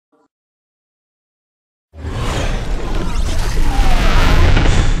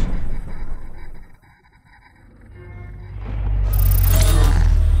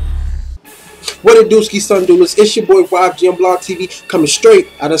What it do, ski son doolers? It's your boy YGM Blog TV coming straight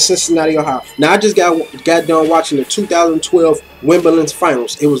out of Cincinnati, Ohio. Now I just got done watching the 2012 Wimbledon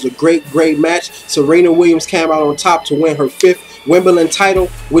finals. It was a great match. Serena Williams came out on top to win her 5th Wimbledon title,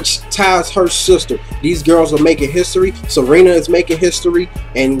 which ties her sister. These girls are making history. Serena is making history,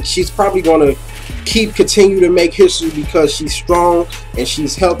 and she's probably going to continue to make history because she's strong and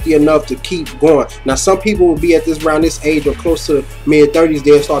she's healthy enough to keep going. Now some people will be at around this age or close to mid-30s,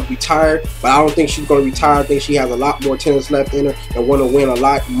 they'll start to be tired, but I don't think she's going to retire. I think she has a lot more tennis left in her and want to win a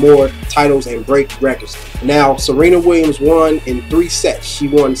lot more titles and break records. Now Serena Williams won in 3 sets. She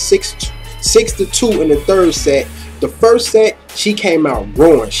won 6-2 in the 3rd set. The 1st set she came out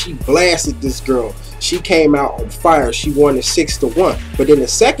roaring. She blasted this girl. She came out on fire. She won it 6-1. But then the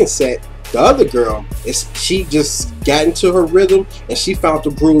 2nd set, the other girl, she just got into her rhythm and she found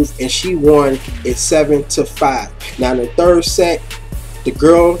the groove and she won it 7-5. Now in the 3rd set, the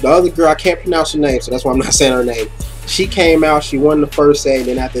other girl, I can't pronounce her name, so that's why I'm not saying her name. She came out, she won the 1st set, and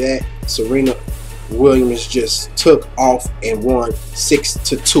then after that, Serena Williams just took off and won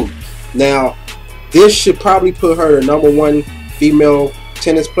 6-2. Now, this should probably put her the #1 female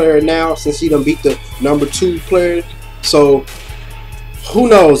tennis player now, since she done beat the #2 player. So who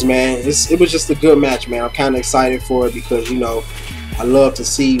knows, man? It was just a good match, man. I'm kind of excited for it because, you know, I love to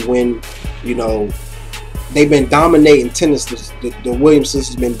see when, you know, they've been dominating tennis. The Williams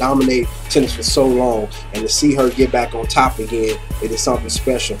sisters been dominating tennis for so long, and to see her get back on top again, it is something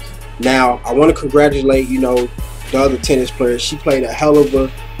special. Now, I want to congratulate, you know, the other tennis players. She played a hell of a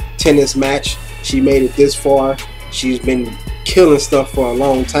tennis match. She made it this far. She's been killing stuff for a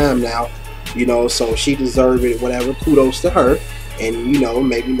long time now, you know, so she deserved it, whatever. Kudos to her. And, you know,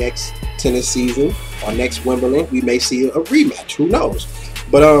 maybe next tennis season or next Wimbledon, we may see a rematch. Who knows?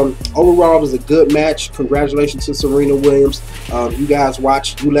 But overall, it was a good match. Congratulations to Serena Williams. You guys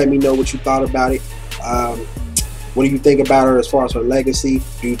watch. You let me know what you thought about it. What do you think about her as far as her legacy?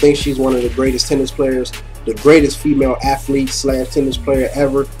 Do you think she's one of the greatest tennis players, the greatest female athlete / tennis player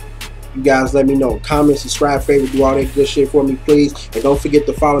ever? You guys let me know. Comment, subscribe, favorite, do all that good shit for me, please. And don't forget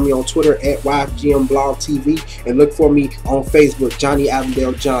to follow me on Twitter at YGM Blog TV, and look for me on Facebook, Johnny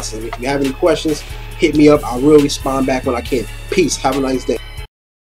Avondale Johnson. If you have any questions, hit me up. I will respond back when I can. Peace. Have a nice day.